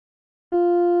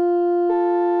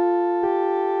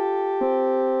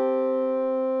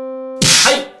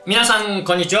皆さん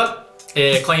こんにちは。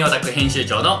コインオタク編集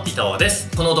長の伊藤です。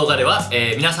この動画では、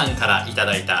皆さんからいた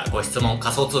だいたご質問、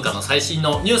仮想通貨の最新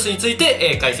のニュースについ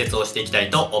て、解説をしていきたい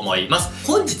と思います。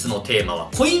本日のテーマは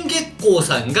コイン月光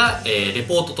さんが、レ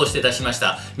ポートとして出しまし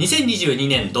た2022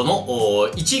年度の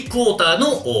1クォーター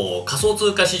の仮想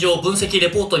通貨市場分析レ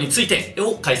ポートについて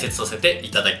を解説させてい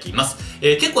ただきます。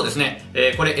結構ですね、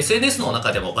これ SNS の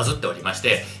中でもバズっておりまし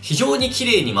て、非常に綺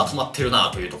麗にまとまってる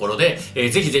なというところで、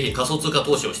ぜひぜひ仮想通貨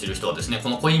投資をしている人はですね、こ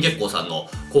のコイン月光さんの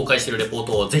公開しているレポー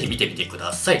トをぜひ見てみてく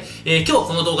ださい。今日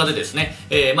この動画でですね、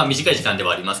短い時間で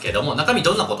はありますけれども、中身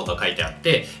どんなことが書いてあっ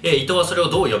て、伊藤はそれを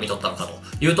どう読み取ったのかと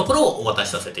いうところをお渡し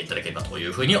させていただければとい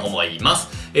うふうに思います。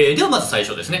ではまず最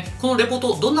初ですね、このレポー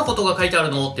トどんなことが書いてある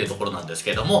のっていうところなんです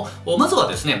けれども、まずは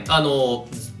ですね、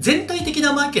全体的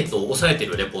なマーケットを抑えてい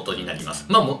るレポートになります。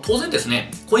もう当然です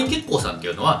ね、コイン月光さんってい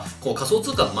うのは、こう仮想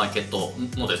通貨のマーケット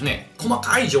のですね、細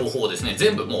かい情報をですね、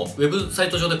全部もうウェブサイ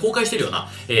ト上で公開しているような、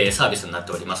サービスになっ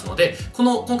ておりますので、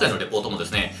今回のレポートもで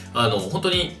すね、本当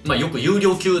に、よく有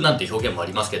料級なんて表現もあ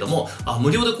りますけども、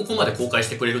無料でここまで公開し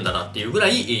てくれるんだなっていうぐら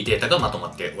いデータがまとま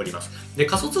っております。で、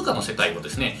仮想通貨の世界をで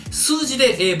すね、数字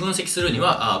で分析するに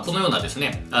は、このようなです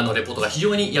ね、レポートが非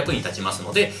常に役に立ちます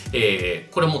ので、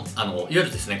これも、いわゆ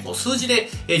るですね、こう数字で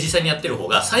実際にやってる方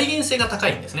が再現性が高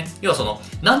いんですね。要は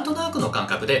なんとなくの感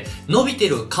覚で伸びて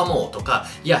るかもとか、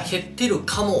いや、減ってる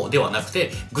かもではなく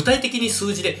て、具体的に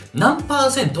数字で何パ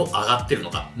ーセント上がってるの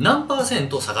か、何パーセン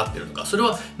ト下がってるのか、それ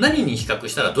は何に比較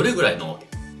したらどれぐらいの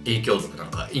影響力な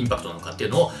のか、インパクトなのかっていう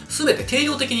のを全て定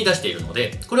量的に出しているの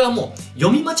で、これはもう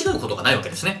読み間違うことがないわけ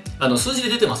ですね。数字で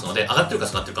出てますので、上がってるか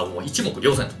下がってるかはもう一目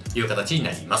瞭然という形にな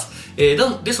ります。で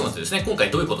すのでですね、今回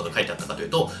どういうことが書いてあったかという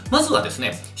と、まずはです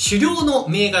ね、主流の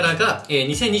銘柄が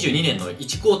2022年の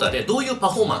1クォーターでどういうパ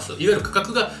フォーマンス、いわゆる価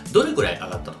格がどれぐらい上が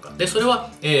ったのか。で、それ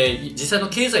は実際の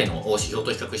経済の指標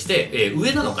と比較して、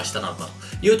上なのか下なのか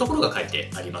というところが書いて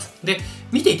あります。で、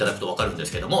見ていただくとわかるんで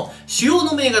すけども、主要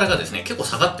の銘柄がですね、結構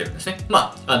下がってるんですね。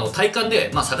体感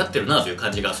で、下がってるなという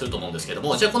感じがすると思うんですけど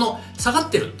も、じゃあこの下がっ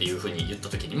てるっていうふうに言った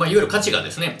時に、いわゆる価値がで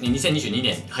すね、2022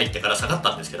年に入ってから下がっ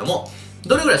たんですけども、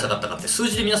どれぐらい下がったかって数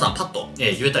字で皆さんパッと、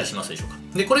言えたりしますでしょうか。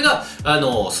で、これが、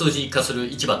数字化する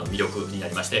一番の魅力にな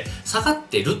りまして、下がっ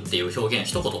てるっていう表現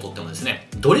一言とってもですね、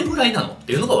どれぐらいなのっ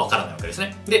ていうのがわからないわけです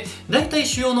ね。で、大体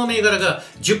主要の銘柄が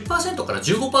 10% から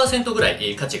 15% ぐら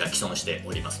い価値が既存して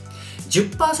おります。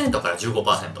10% から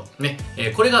 15% ね、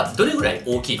これがどれぐらい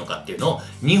大きいのかっていうのを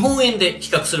日本円で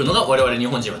比較するのが我々日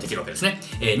本人はできるわけですね。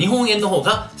日本円の方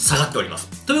が下がっております。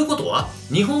ということは、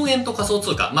日本円と仮想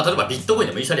通貨、例えばビットコイン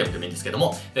でもイーサリアムでもいいんですけど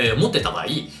も、持ってた場合、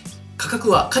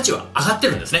価値は上がって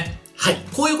るんですね。はい。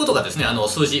こういうことがですね、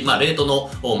数字、レート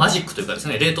のマジックというかです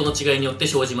ね、レートの違いによって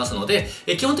生じますので、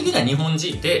基本的には日本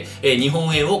人で、日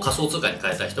本円を仮想通貨に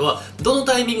変えた人は、どの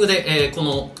タイミングで、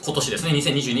今年ですね、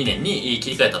2022年に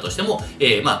切り替えたとしても、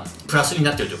プラスに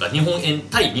なっているというか、日本円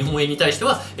対日本円に対して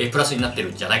は、プラスになって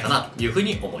るんじゃないかなというふう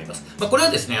に思います。これは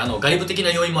ですね、外部的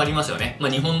な要因もありますよね。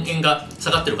日本円が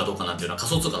下がってるかどうかなんていうのは仮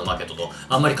想通貨のマーケットと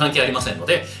あんまり関係ありませんの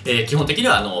で、基本的に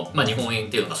は日本円っ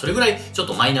ていうのがそれぐらいちょっ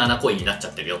とマイナーなコインになっちゃ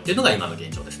ってるよっていうのが今の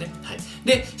現状ですね。はい。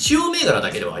で、主要銘柄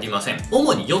だけではありません。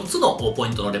主に4つのポイ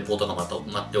ントのレポートがまと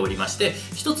まっておりまして、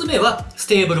1つ目はス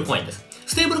テーブルコインです。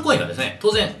ステーブルコインがですね、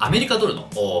当然アメリカドルの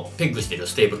ペッグしている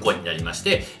ステーブルコインになりまし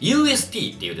て、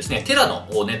UST っていうですね、テラの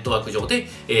ネットワーク上で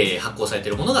発行されて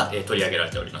いるものが取り上げら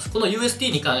れております。この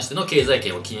UST に関しての経済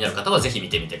圏を気になる方はぜひ見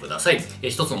てみてください。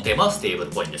1つのテーマはステーブ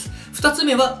ルコインです。2つ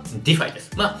目は DeFi で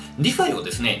す。DeFi を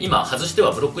ですね、今外して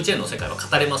はブロックチェーンの世界は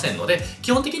語れませんので、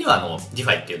基本的には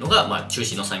DeFi っていうのが中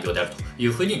心の産業であるとい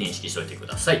うふうに認識しておいてく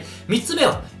ださい。3つ目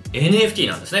はNFT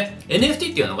なんですね。NFT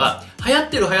っていうのが流行っ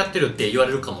てるって言わ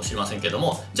れるかもしれませんけど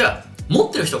も、じゃあ持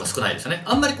ってる人が少ないですよね。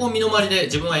あんまり身の回りで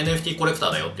自分は NFT コレクタ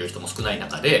ーだよっていう人も少ない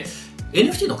中で、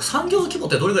NFT の産業規模っ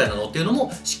てどれぐらいなのっていうの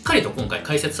もしっかりと今回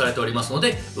解説されておりますの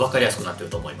で分かりやすくなってい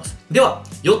ると思います。では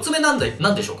4つ目なんで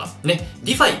しょうかね。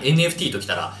DeFi、NFT とき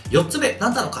たら4つ目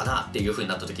何なのかなっていう風に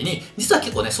なった時に、実は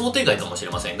結構ね想定外かもし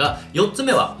れませんが、4つ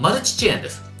目はマルチチェーンで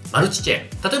す。マルチチェ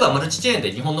ーン。例えばマルチチェーン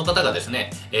で日本の方がです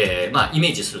ね、イメ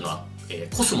ージするのは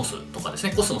コスモスとかです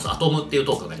ね、コスモスアトムっていう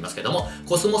トークンがありますけども、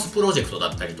コスモスプロジェクトだ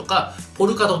ったりとか、ポ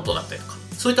ルカドットだったりとか、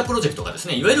そういったプロジェクトがです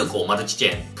ね、いわゆるマルチチ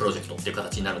ェーンプロジェクトっていう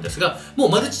形になるんですが、もう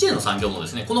マルチチェーンの産業もで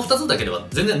すね、この2つだけでは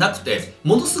全然なくて、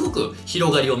ものすごく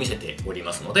広がりを見せており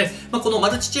ますので、このマ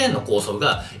ルチチェーンの構想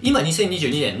が今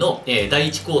2022年の第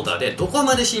1クォーターでどこ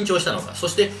まで伸長したのか、そ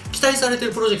して期待されてい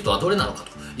るプロジェクトはどれなのか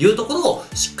というところを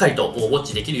しっかりとウォッ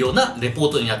チできるようなレポ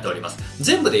ートになっております。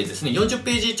全部でですね、40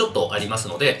ページちょっとあります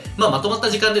ので、まとまった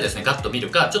時間でですね、ガッと見る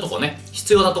か、ちょっとこうね、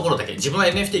必要なところだけ、自分は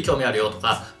NFT 興味あるよと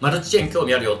か、マルチチェーン興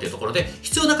味あるよっていうところで、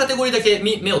必要なカテゴリーだけ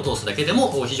目を通すだけで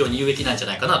も非常に有益なんじゃ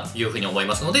ないかなというふうに思い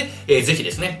ますので、ぜひ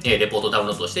ですね、レポートダウン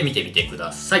ロードして見てみてく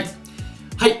ださい。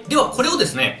はい。では、これをで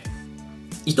すね、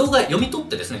伊藤が読み取っ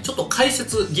てですね、ちょっと解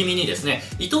説気味にですね、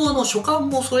伊藤の所感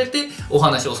も添えてお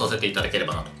話をさせていただけれ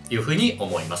ばなというふうに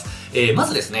思います。ま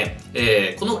ずですね、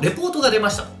このレポートが出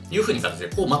ましたというふうに形で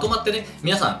こうまとまってね、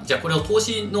皆さん、じゃあこれを投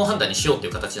資の判断にしようとい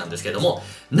う形なんですけれども、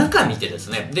中見てです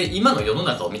ね、で、今の世の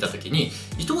中を見たときに、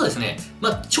伊藤はですね、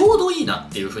ちょうどいいな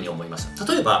っていうふうに思いまし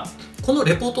た。例えば、この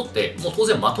レポートってもう当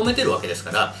然まとめてるわけです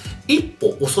から、一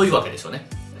歩遅いわけですよね。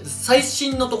最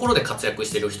新のところで活躍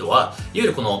している人は、いわゆ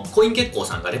るこのコイン月光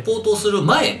さんがレポートをする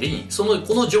前に、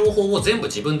この情報を全部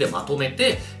自分でまとめ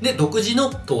て、で、独自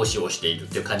の投資をしている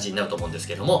っていう感じになると思うんです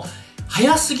けども、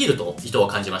早すぎると伊藤は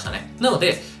感じましたね。なの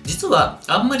で、実は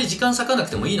あんまり時間割かなく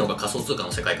てもいいのが仮想通貨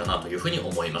の世界かなというふうに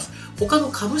思います。他の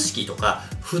株式とか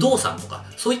不動産とか、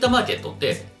そういったマーケットっ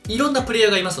ていろんなプレイヤ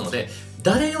ーがいますので、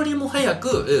誰よりも早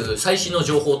く最新の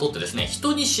情報を取ってですね、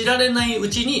人に知られないう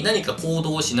ちに何か行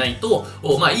動をしないと、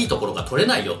いいところが取れ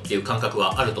ないよっていう感覚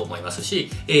はあると思います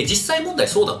し、実際問題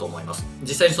そうだと思います。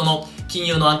実際にその金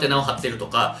融のアンテナを張ってると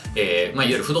か、いわ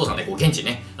ゆる不動産でこう現地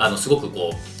ね、すごく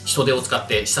こう人手を使っ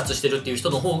て視察してるっていう人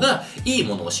の方がいい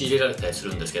ものを仕入れられたりす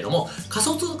るんですけども、仮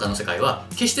想通貨の世界は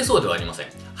決してそうではありません。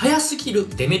早すぎる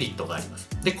デメリットがあります。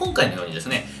で、今回のようにです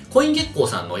ね、コイン月光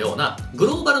さんのようなグ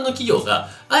ローバルの企業が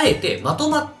あえてまと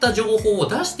まった情報を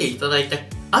出していただいた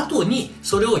後に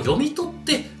それを読み取っ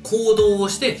て行動を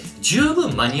して十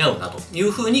分間に合うなとい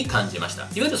うふうに感じました。い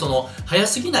わゆるその早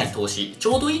すぎない投資、ち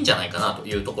ょうどいいんじゃないかなと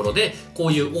いうところで、こ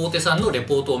ういう大手さんのレ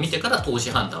ポートを見てから投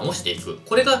資判断をしていく。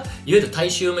これがいわゆる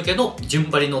大衆向けの順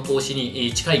張りの投資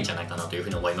に近いんじゃないかなというふう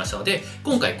に思いましたので、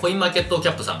今回コインマーケットキ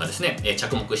ャップさんがですね、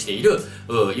着目している、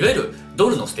いわゆるド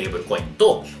ルのステーブルコイン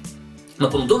と、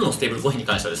このドルのステーブルコインに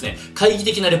関してはですね、懐疑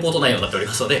的なレポート内容になっており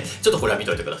ますので、ちょっとこれは見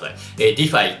といてください。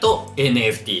DeFi と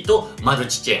NFT とマル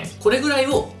チチェーン。これぐらい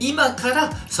を今か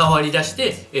ら触り出し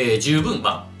て、十分、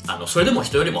それでも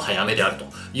人よりも早めであると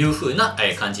いう風な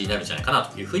感じになるんじゃないかな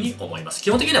というふうに思います。基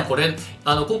本的にはこれ、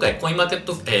今回コインマーケ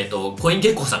ット、コイン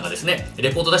月光さんがですね、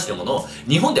レポート出してるものを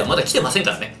日本ではまだ来てません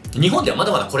からね。日本ではま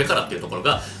だまだこれからっていうところ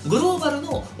が、グローバル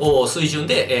の水準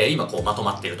で、今こうまと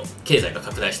まっていると。経済が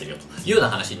拡大しているよというような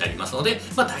話になりますので、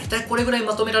大体これぐらい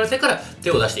まとめられてから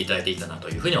手を出していただいていいかなと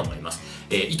いうふうに思います。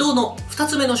伊藤の2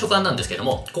つ目の所感なんですけど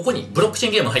も、ここにブロックチェ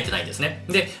ーンゲーム入ってないんですね。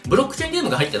で、ブロックチェーンゲーム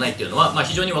が入ってないっていうのは、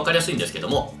非常にわかりやすいんですけど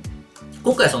も、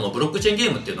今回そのブロックチェーンゲ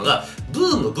ームっていうのがブ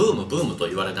ームと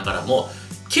言われながらも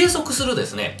計測するで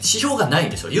すね、指標がないん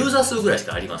ですよ。ユーザー数ぐらいし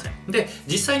かありません。で、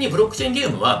実際にブロックチェーンゲー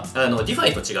ムは、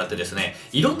DeFi と違ってですね、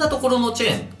いろんなところのチェ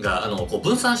ーンが、こう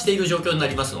分散している状況にな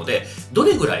りますので、ど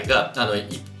れぐらいが、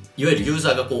いわゆるユー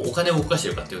ザーがこうお金を動かして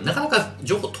いるかっていうなかなか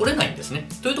情報取れないんですね。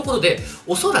というところで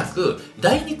おそらく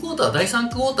第2クォーター第3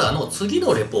クォーターの次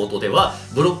のレポートでは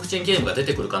ブロックチェーンゲームが出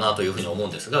てくるかなというふうに思うん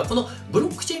ですが、このブロ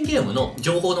ックチェーンゲームの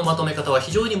情報のまとめ方は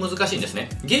非常に難しいんですね。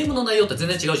ゲームの内容って全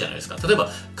然違うじゃないですか。例えば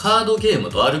カードゲー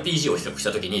ムと RPG を比較し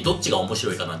た時にどっちが面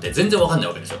白いかなんて全然わかんない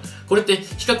わけですよ。これって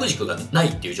比較軸がない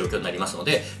っていう状況になりますの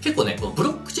で、結構ねこのブ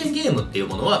ロックチェーンゲームっていう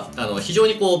ものは非常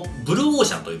にこうブルーオー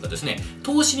シャンというかですね、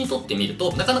投資にとってみる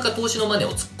となかなか投資のマネー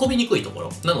を突っ込みにくいとこ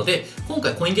ろなので、今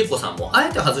回コイン月光さんもあ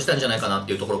えて外したんじゃないかなっ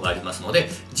ていうところがありますので、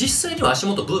実際には足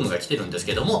元ブームが来てるんです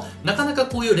けども、なかなか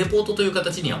こういうレポートという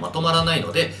形にはまとまらない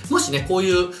ので、もしねこう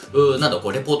いうこ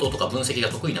うレポートとか分析が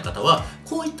得意な方は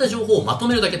こういった情報をまと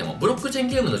めるだけでも、ブロックチェーン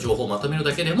ゲームの情報をまとめる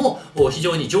だけでも非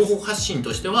常に情報発信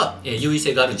としては優位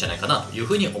性があるんじゃないかなという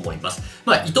ふうに思います。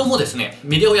伊藤もですね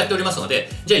メディアをやっておりますので、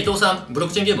じゃあ伊藤さんブロッ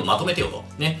クチェーンゲームまとめてよと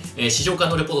ね、市場間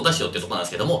のレポート出してよっていうところなんで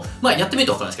すけども、やってみる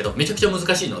と分かるんですけどめちゃくちゃ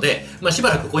難しいので、しば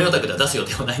らくコインオタクでは出す予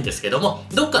定はないんですけども、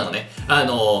どっかのね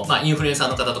インフルエンサー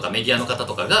の方とかメディアの方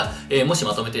とかが、もし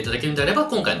まとめていただけるんであれば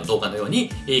今回の動画のように、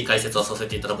解説をさせ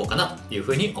ていただこうかなというふ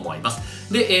うに思いま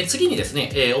す。で、次にです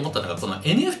ね、思ったのがこの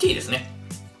NFT ですね。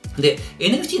で、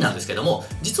NFT なんですけども、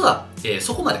実は、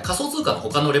そこまで仮想通貨の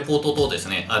他のレポートとです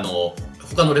ね、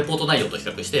他のレポート内容と比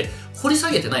較して掘り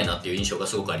下げてないなっていう印象が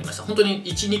すごくありました。本当に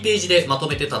 1,2 ページでまと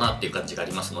めてたなっていう感じがあ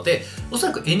りますので、おそ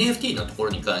らく NFT のところ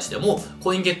に関しても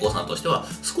コイン月光さんとしては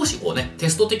少しこうねテ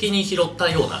スト的に拾った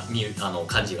ような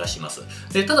感じがします。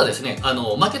で、ただですねマ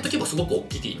ーケット規模すごく大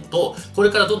きいのと、これ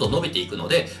からどんどん伸びていくの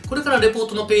で、これからレポー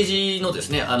トのページのです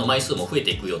ね枚数も増え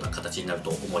ていくような形になると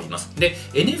思います。で、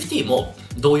 NFT も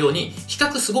同様に比較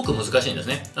すごく難しいんです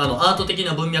ね。アート的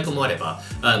な文脈もあれば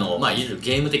いわゆる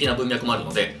ゲーム的な文脈もあるる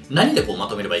ので、何でこうま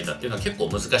とめればいいかっていうのは結構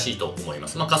難しいと思いま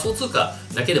す。仮想通貨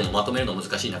だけでもまとめるの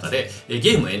難しい中で、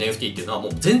ゲーム NFT っていうのはも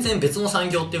う全然別の産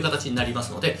業っていう形になりま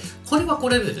すので、これはこ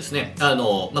れでですね、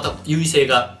また優位性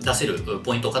が出せる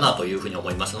ポイントかなというふうに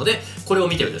思いますので、これを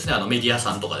見てるですね、メディア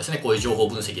さんとかですね、こういう情報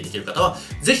分析できる方は、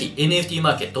ぜひ NFT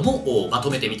マーケットもまと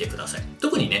めてみてください。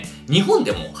特にね、日本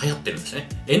でも流行ってるんですね。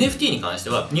NFT に関して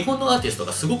は、日本のアーティスト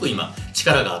がすごく今、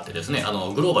力があってですね、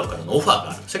グローバルからのオファー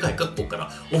がある、世界各国か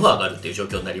らオファーがあるっていう状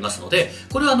況になりますので、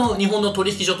これは日本の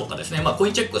取引所とかですね、コイ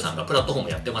ンチェックさんがプラットフォー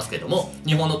ムやってますけれども、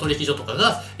日本の取引所とか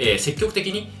が、積極的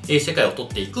に、世界を取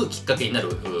っていくきっかけになる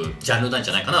ジャンルなんじ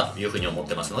ゃないかなというふうに思っ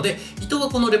てますので、伊藤は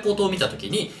このレポートを見たとき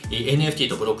に、NFT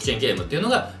とブロックチェーンゲームっていうの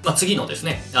が、次のです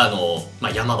ね、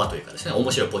山場というかですね、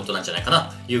面白いポイントなんじゃないか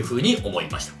なというふうに思い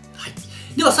ました。はい。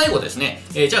では最後ですね、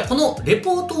じゃあこのレ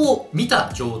ポートを見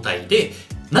た状態で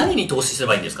何に投資すれ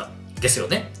ばいいんですかですよ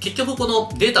ね。結局こ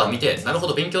のデータを見て、なるほ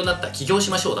ど勉強になった、起業し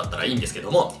ましょうだったらいいんですけ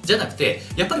ども、じゃなくて、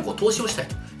やっぱりこう投資をしたい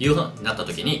というふうになった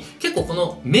時に、結構こ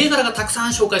の銘柄がたくさ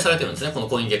ん紹介されてるんですね。この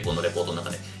コイン月光のレポートの中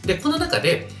で。で、この中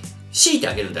で強いて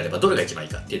あげるんであればどれが一番いい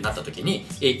かってなった時に、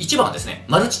一番はですね、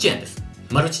マルチチェーンです。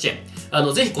マルチチェーン。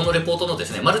ぜひこのレポートので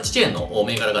すね、マルチチェーンの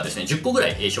銘柄がですね、10個ぐら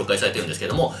い紹介されてるんですけ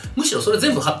ども、むしろそれ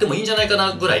全部貼ってもいいんじゃないか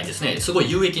なぐらいですね、すご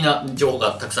い有益な情報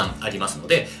がたくさんありますの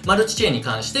で、マルチチェーンに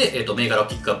関して、銘柄を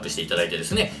ピックアップしていただいてで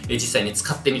すね、実際に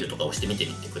使ってみるとかをしてみて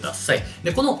みてください。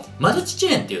で、このマルチチ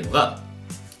ェーンっていうのが、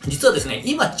実はですね、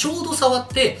今ちょうど触っ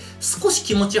て少し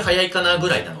気持ち早いかなぐ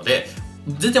らいなので、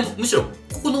全然むしろ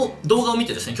ここの動画を見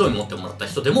てですね、興味持ってもらった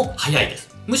人でも早いです。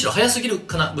むしろ早すぎる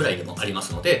かなぐらいでもありま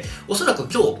すので、おそらく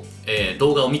今日、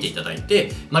動画を見ていただい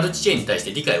て、マルチチェーンに対し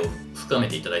て理解を深め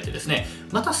ていただいてですね、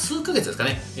また数ヶ月ですか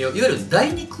ね、いわゆる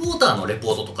第2クォーターのレ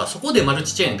ポートとか、そこでマル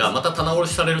チチェーンがまた棚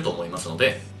卸しされると思いますの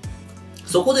で、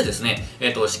そこでですね、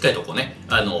しっかりとこうね、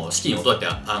資金をどうやって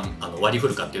割り振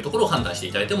るかっていうところを判断して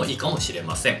いただいてもいいかもしれ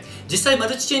ません。実際マ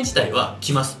ルチチェーン自体は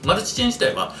来ます。マルチチェーン自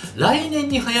体は来年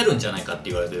に流行るんじゃないかっ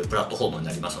て言われているプラットフォームに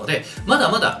なりますので、まだ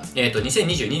まだ、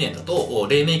2022年だと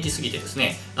黎明期すぎてです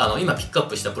ね、今ピックアッ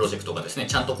プしたプロジェクトがですね、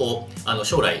ちゃんとこう、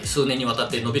将来数年にわたっ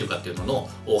て伸びるかっていうの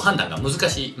の判断が難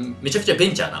しい、めちゃくちゃベ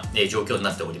ンチャーな、状況に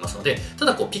なっておりますので、た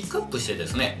だこうピックアップしてで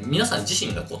すね、皆さん自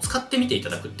身がこう使ってみていた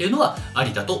だくっていうのはあ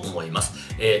りだと思います。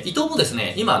伊藤もです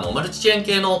ね、今マルチチェーン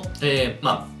系の、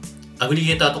アグリ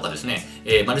ゲーターとかですね、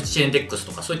マルチチェーンデックス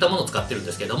とかそういったものを使ってるん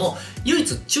ですけども、唯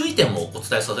一注意点をお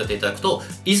伝えさせていただくと、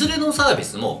いずれのサービ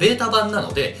スもベータ版な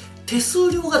ので、手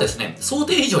数料がですね、想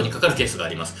定以上にかかるケースがあ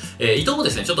ります。伊藤もで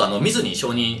すね、ちょっと見ずに承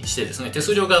認してですね、手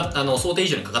数料が想定以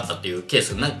上にかかったっていうケー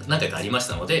ス何回かありまし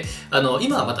たので、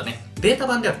今はまたね、ベータ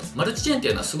版であると。マルチチェーンって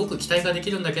いうのはすごく期待がで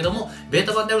きるんだけども、ベー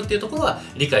タ版であるっていうところは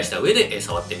理解した上で、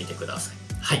触ってみてください。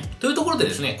はい。というところで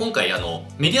ですね、今回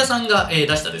メディアさんが、出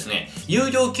したですね、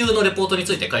有料級のレポートに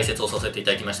ついて解説をさせてい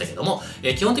ただきましたけども、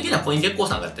基本的にはコイン月光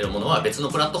さんがやってるものは別の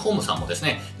プラットフォームさんもです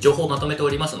ね、情報をまとめてお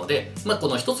りますので、こ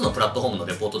の一つのプラットフォームの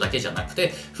レポートだけじゃなく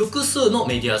て、複数の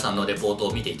メディアさんのレポート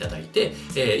を見ていただいて、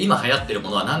今流行ってる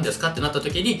ものは何ですかってなった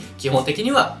時に、基本的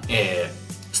には、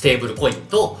ステーブルコイン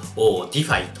と、ディ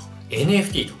ファイと、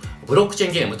NFT と、ブロックチェー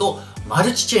ンゲームと、マ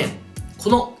ルチチェーン。こ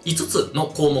の5つの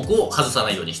項目を外さな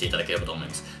いようにしていただければと思い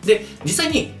ます。で、実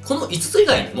際にこの5つ以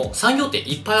外にも産業って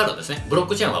いっぱいあるんですね。ブロッ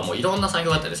クチェーンはもういろんな産業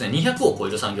があってですね、200を超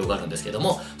える産業があるんですけど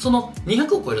も、その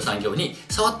200を超える産業に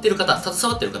携わってる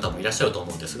方もいらっしゃると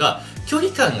思うんですが、距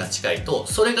離感が近いと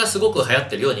それがすごく流行っ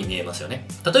てるように見えますよね。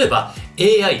例えば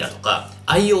AI だとか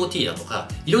IoT だとか、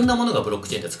いろんなものがブロック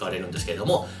チェーンで使われるんですけれど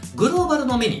も、グローバル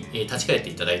の目に立ち返って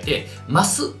いただいて、マ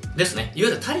スですね、いわ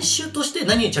ゆる大衆として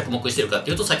何に着目しているかっ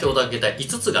ていうと、先ほど挙げた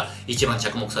5つが一番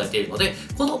着目されているので、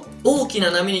この大き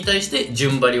な波に対して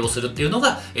順張りをするっていうの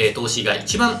が、投資が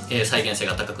一番、再現性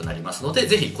が高くなりますので、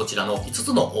ぜひこちらの5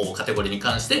つのカテゴリーに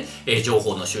関して、情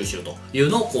報の収集という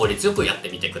のを効率よくやって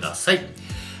みてください。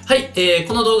はい、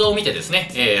この動画を見てです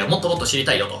ね、もっともっと知り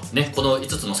たいよと、ね、この5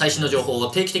つの最新の情報を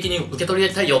定期的に受け取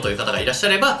りたいよという方がいらっしゃ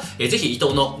れば、ぜひ伊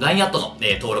藤の LINE アットの、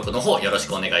登録の方よろし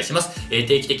くお願いします。定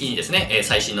期的にですね、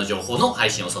最新の情報の配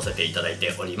信をさせていただい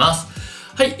ております。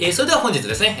はい、それでは本日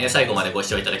ですね、最後までご視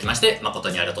聴いただきまして誠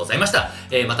にありがとうございました。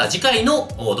また次回の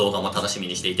動画も楽しみ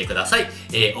にしていてください。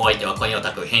お相手はコインオ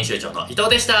タク編集長の伊藤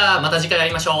でした。また次回会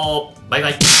いましょう。バイバ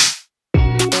イ。